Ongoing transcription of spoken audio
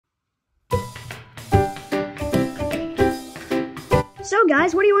So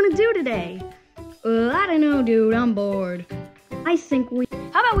guys, what do you want to do today? I don't know, dude. I'm bored. I think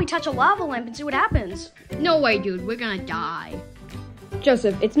How about we touch a lava lamp and see what happens? No way, dude. We're gonna die.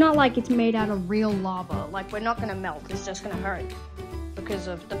 Joseph, it's not like it's made out of real lava. Like, we're not gonna melt. It's just gonna hurt because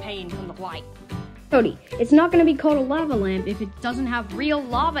of the pain from the light. Cody, it's not gonna be called a lava lamp if it doesn't have real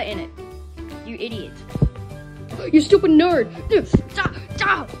lava in it. You idiot. You stupid nerd.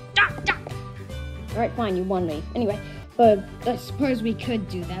 Alright, fine, you won me. Anyway, but I suppose we could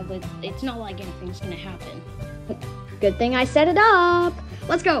do that, but it's not like anything's gonna happen. Good thing I set it up.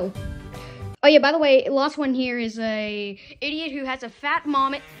 Let's go. Oh yeah, by the way, last one here is a idiot who has a fat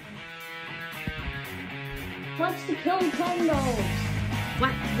mom. Wants to kill condos.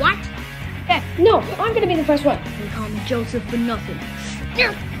 What? Yeah, no, I'm gonna be the first one. You call me Joseph for nothing.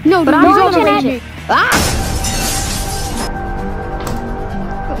 No, but I'm also raging.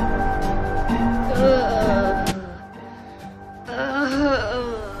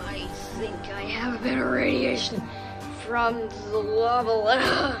 I think I have a bit of radiation from the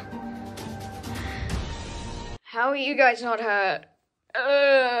lava. How are you guys not hurt?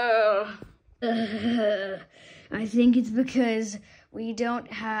 I think it's because we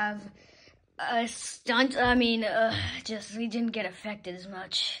don't have a stunt. I mean, we didn't get affected as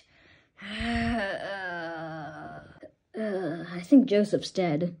much. I think Joseph's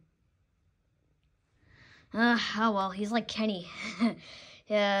dead. Oh well, he's like Kenny.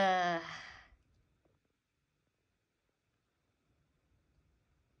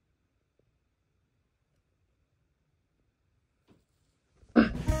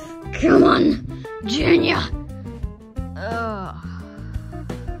 Come on, Junior!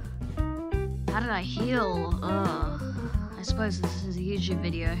 How did I heal? I suppose this is a YouTube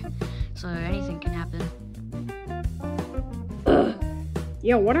video, so anything can happen.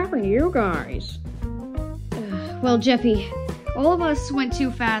 Yo, what happened to you guys? Well, Jeffy, all of us went too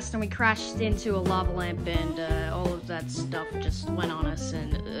fast and we crashed into a lava lamp and all of that stuff just went on us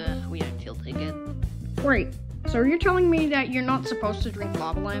and we don't feel too good. Wait, so you're telling me that you're not supposed to drink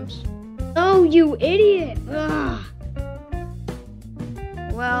lava lamps? Oh, you idiot! Ugh.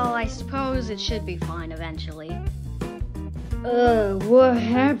 Well, I suppose it should be fine eventually. What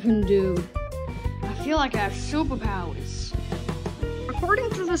happened, dude? I feel like I have superpowers.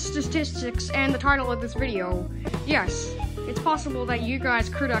 According to the statistics and the title of this video, yes, it's possible that you guys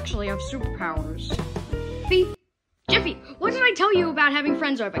could actually have superpowers. Jeffy, what did I tell you about having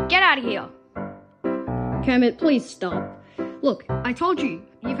friends over? Get out of here! Kermit, please stop. Look, I told you,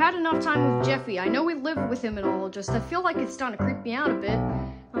 you've had enough time with Jeffy. I know we live with him and all, just I feel like it's starting to creep me out a bit.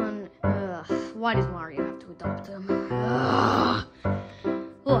 Why does Mario have to adopt him?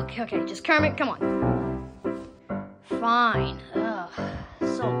 Look, okay, just Kermit, come on. Fine.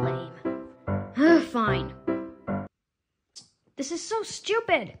 So lame. Fine. This is so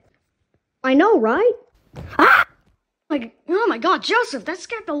stupid. I know, right? Like, oh my god, Joseph, that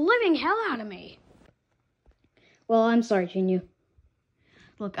scared the living hell out of me. Well, I'm sorry, Junior.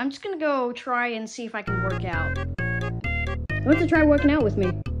 Look, I'm just gonna go try and see if I can work out. Why don't you try working out with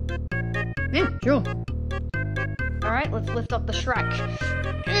me? Yeah, sure. Alright, let's lift up the Shrek.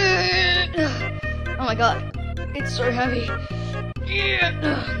 Oh my god, it's so heavy.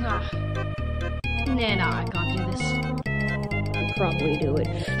 Nah, I can't do this. I'll probably do it.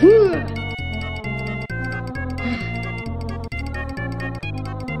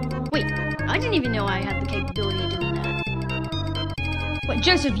 Wait, I didn't even know I had the capability of doing that. Wait,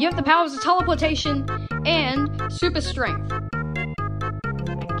 Joseph, you have the powers of teleportation and super strength. I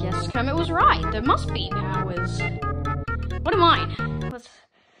guess Kermit was right. There must be powers. What am I?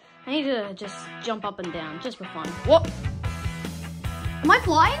 I need to just jump up and down, just for fun. Whoa! Am I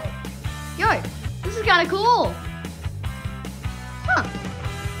flying? Yo, this is kind of cool. Huh.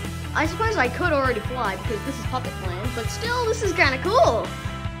 I suppose I could already fly because this is Puppet Land, but still, this is kind of cool.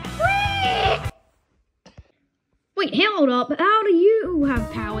 Whee! Wait, hold up. How do you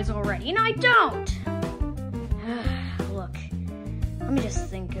have powers already? And I don't. Look, let me just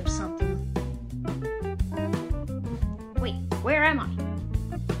think of something. Wait, where am I?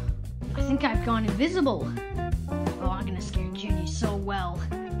 I think I've gone invisible. Oh, I'm gonna scare Junior so well.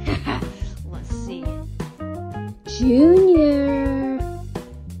 Let's see. Junior!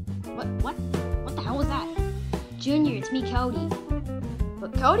 What the hell was that? Junior, it's me, Cody.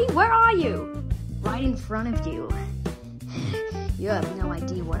 But Cody, where are you? Right in front of you. You have no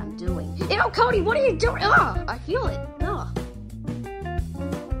idea what I'm doing. Ew, Cody, what are you doing? Ugh, I feel it. Ugh.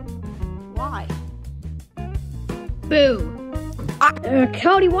 Why? Boo.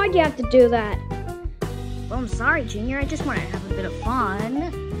 Cody, why'd you have to do that? Well, I'm sorry, Junior. I just want to have a bit of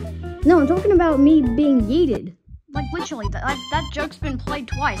fun. No, I'm talking about me being yeeted. Like, literally, that joke's been played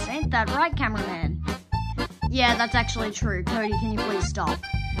twice. Ain't that right, cameraman? Yeah, that's actually true. Cody, can you please stop?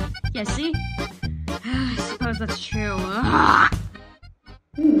 Yeah, see? I suppose that's true. I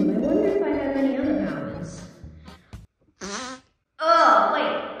wonder if I have any other powers. Oh,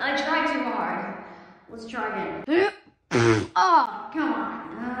 wait, I tried too hard. Let's try again. Oh, come on.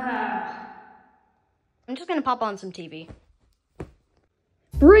 I'm just gonna pop on some TV.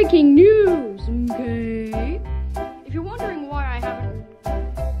 Breaking news, okay? If you're wondering why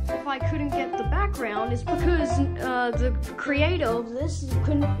if I couldn't get the background, it's because the creator of this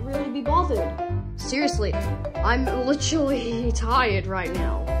couldn't really be bothered. Seriously, I'm literally tired right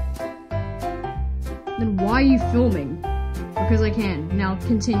now. Then why are you filming? Because I can. Now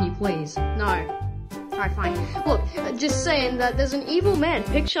continue, please. No. Alright, fine. Look, just saying that there's an evil man.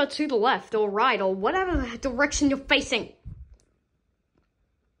 Picture to the left or right or whatever direction you're facing.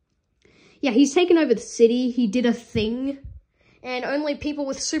 Yeah, he's taken over the city. He did a thing. And only people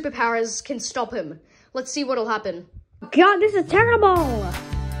with superpowers can stop him. Let's see what'll happen. God, this is terrible!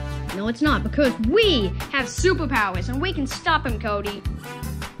 No, it's not, because we have superpowers and we can stop him, Cody.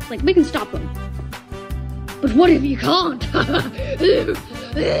 Like, we can stop him. But what if you can't? I'm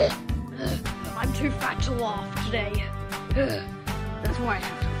too fat to laugh today. That's why I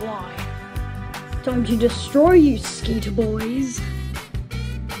have to fly. Time to destroy you, Skeeter boys.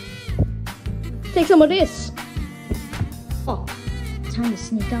 Take some of this. Oh, Time to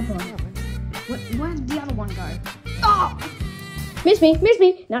sneak up on him. where did the other one go? Oh! Miss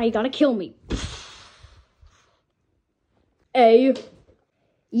me. Now you gotta kill me. Yay,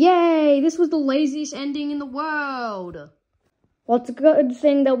 this was the laziest ending in the world. Well, it's a good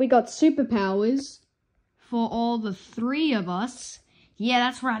thing that we got superpowers for all the three of us. Yeah,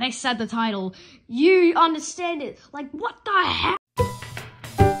 that's right, I said the title. You understand it. Like, what the heck?